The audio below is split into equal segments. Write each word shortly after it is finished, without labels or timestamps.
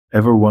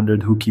Ever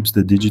wondered who keeps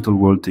the digital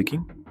world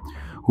ticking?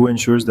 Who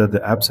ensures that the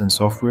apps and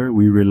software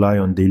we rely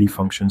on daily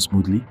function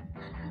smoothly?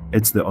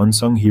 It's the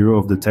unsung hero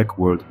of the tech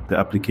world, the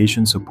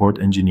application support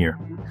engineer.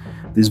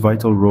 This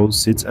vital role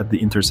sits at the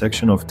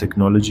intersection of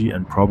technology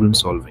and problem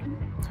solving,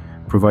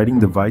 providing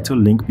the vital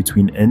link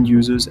between end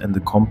users and the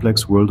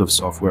complex world of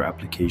software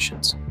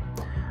applications.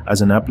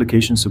 As an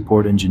application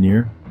support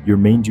engineer, your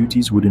main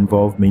duties would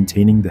involve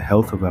maintaining the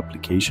health of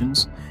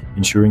applications,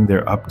 ensuring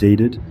they're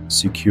updated,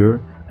 secure,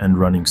 and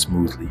running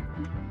smoothly.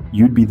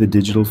 You'd be the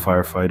digital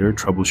firefighter,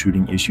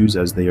 troubleshooting issues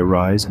as they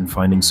arise and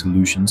finding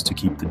solutions to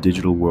keep the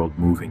digital world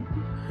moving.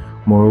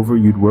 Moreover,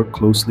 you'd work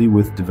closely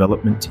with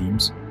development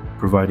teams,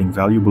 providing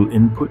valuable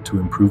input to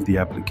improve the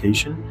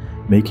application,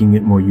 making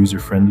it more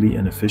user-friendly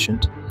and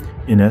efficient.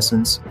 In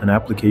essence, an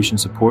application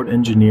support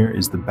engineer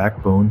is the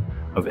backbone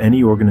of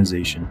any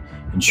organization,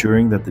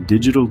 ensuring that the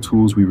digital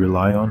tools we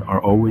rely on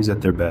are always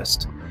at their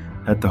best.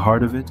 At the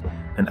heart of it,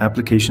 an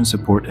application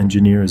support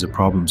engineer is a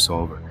problem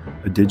solver,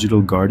 a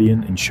digital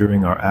guardian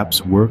ensuring our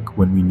apps work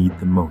when we need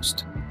them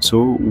most.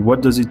 So,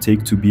 what does it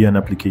take to be an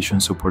application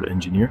support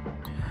engineer?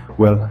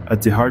 Well,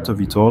 at the heart of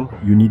it all,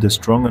 you need a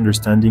strong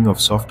understanding of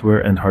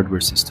software and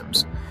hardware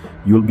systems.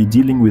 You'll be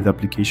dealing with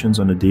applications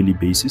on a daily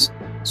basis,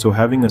 so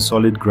having a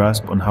solid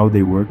grasp on how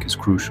they work is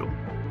crucial.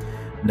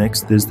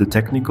 Next, there's the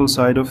technical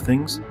side of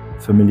things.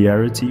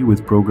 Familiarity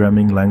with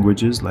programming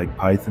languages like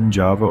Python,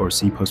 Java, or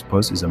C++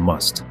 is a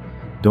must.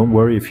 Don't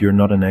worry if you're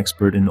not an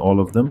expert in all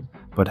of them,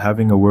 but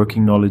having a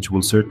working knowledge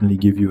will certainly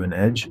give you an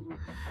edge.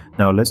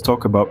 Now let's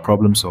talk about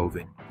problem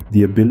solving.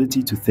 The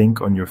ability to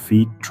think on your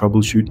feet,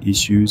 troubleshoot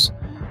issues,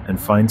 and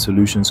find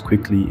solutions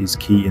quickly is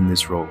key in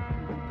this role.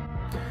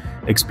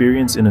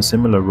 Experience in a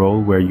similar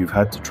role where you've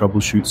had to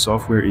troubleshoot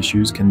software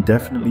issues can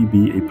definitely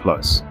be a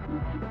plus.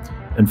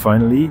 And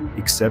finally,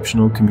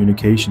 exceptional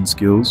communication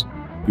skills.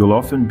 You'll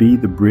often be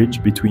the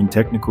bridge between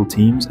technical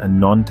teams and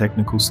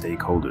non-technical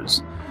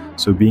stakeholders,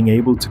 so being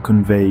able to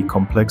convey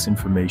complex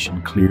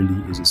information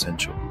clearly is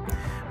essential.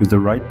 With the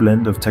right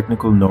blend of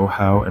technical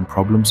know-how and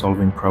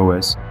problem-solving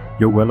prowess,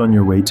 you're well on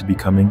your way to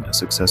becoming a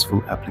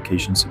successful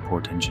application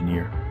support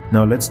engineer.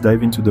 Now let's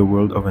dive into the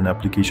world of an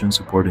application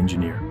support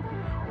engineer.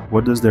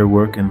 What does their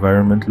work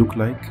environment look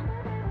like?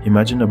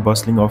 Imagine a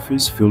bustling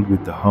office filled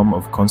with the hum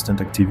of constant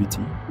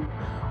activity.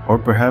 Or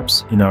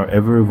perhaps, in our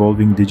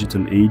ever-evolving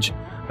digital age,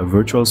 a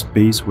virtual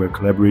space where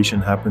collaboration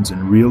happens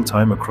in real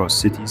time across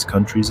cities,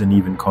 countries, and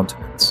even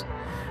continents.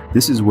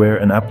 This is where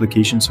an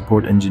application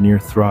support engineer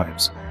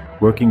thrives,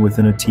 working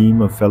within a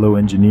team of fellow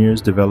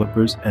engineers,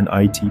 developers, and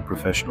IT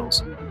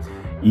professionals.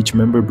 Each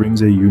member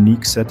brings a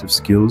unique set of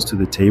skills to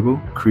the table,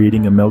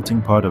 creating a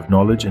melting pot of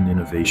knowledge and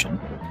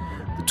innovation.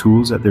 The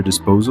tools at their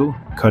disposal,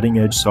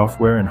 cutting-edge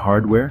software and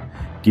hardware,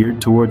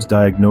 geared towards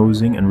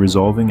diagnosing and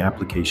resolving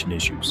application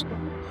issues.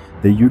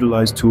 They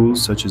utilize tools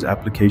such as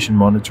application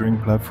monitoring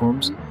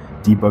platforms,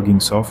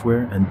 debugging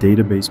software, and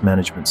database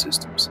management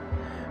systems.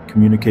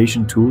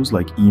 Communication tools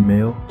like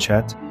email,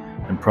 chat,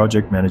 and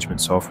project management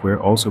software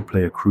also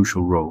play a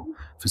crucial role,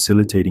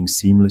 facilitating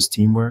seamless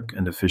teamwork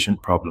and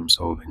efficient problem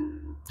solving.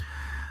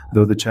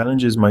 Though the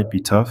challenges might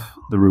be tough,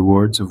 the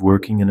rewards of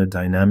working in a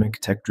dynamic,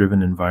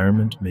 tech-driven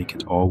environment make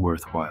it all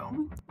worthwhile.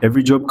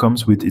 Every job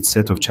comes with its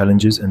set of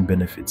challenges and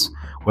benefits.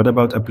 What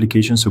about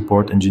application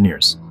support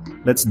engineers?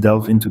 Let's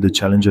delve into the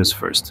challenges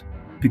first.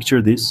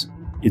 Picture this: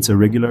 it's a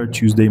regular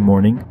Tuesday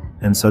morning,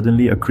 and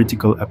suddenly a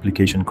critical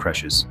application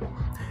crashes.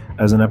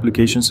 As an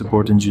application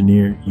support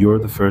engineer, you're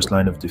the first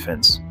line of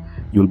defense.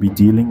 You'll be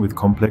dealing with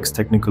complex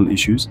technical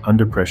issues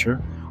under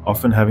pressure,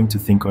 often having to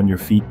think on your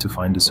feet to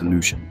find a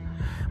solution.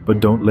 But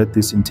don't let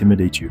this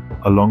intimidate you.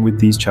 Along with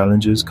these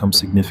challenges come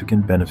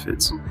significant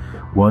benefits.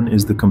 One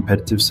is the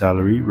competitive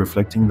salary,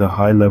 reflecting the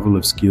high level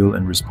of skill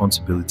and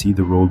responsibility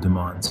the role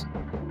demands.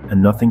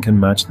 And nothing can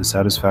match the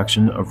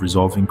satisfaction of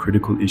resolving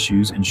critical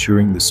issues,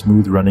 ensuring the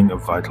smooth running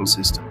of vital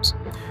systems.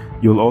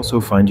 You'll also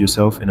find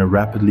yourself in a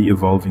rapidly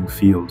evolving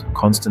field,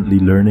 constantly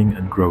learning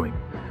and growing.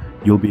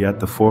 You'll be at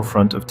the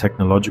forefront of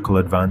technological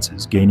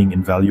advances, gaining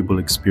invaluable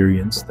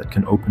experience that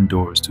can open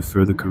doors to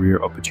further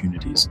career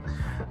opportunities.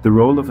 The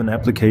role of an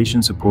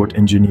application support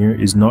engineer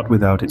is not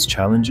without its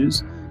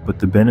challenges, but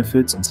the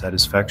benefits and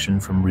satisfaction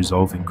from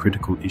resolving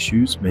critical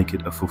issues make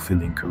it a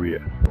fulfilling career.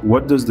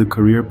 What does the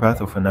career path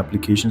of an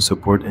application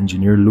support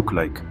engineer look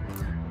like?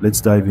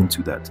 Let's dive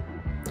into that.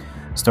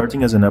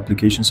 Starting as an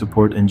application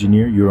support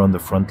engineer, you're on the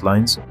front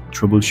lines,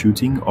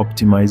 troubleshooting,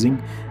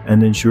 optimizing,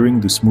 and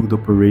ensuring the smooth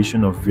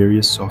operation of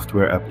various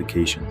software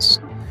applications.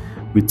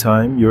 With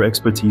time, your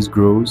expertise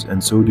grows,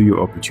 and so do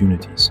your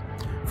opportunities.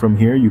 From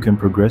here, you can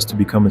progress to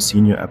become a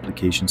senior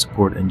application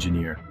support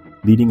engineer,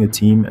 leading a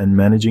team and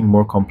managing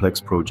more complex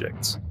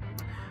projects.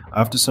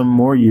 After some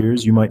more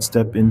years, you might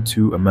step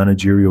into a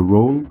managerial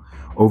role,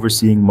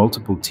 overseeing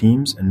multiple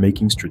teams and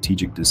making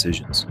strategic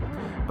decisions.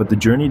 But the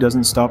journey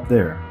doesn't stop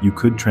there. You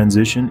could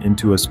transition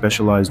into a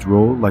specialized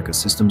role like a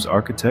systems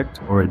architect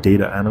or a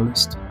data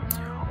analyst.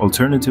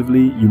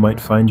 Alternatively, you might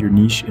find your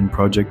niche in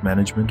project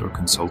management or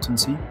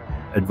consultancy,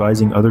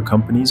 advising other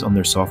companies on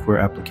their software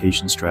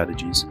application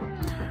strategies.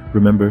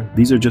 Remember,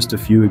 these are just a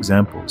few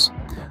examples.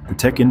 The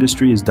tech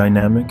industry is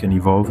dynamic and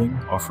evolving,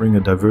 offering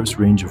a diverse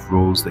range of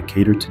roles that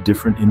cater to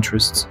different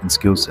interests and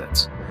skill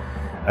sets.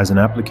 As an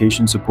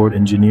application support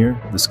engineer,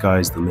 the sky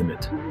is the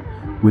limit.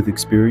 With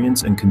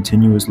experience and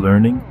continuous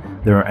learning,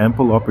 there are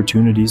ample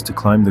opportunities to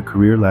climb the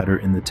career ladder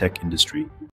in the tech industry.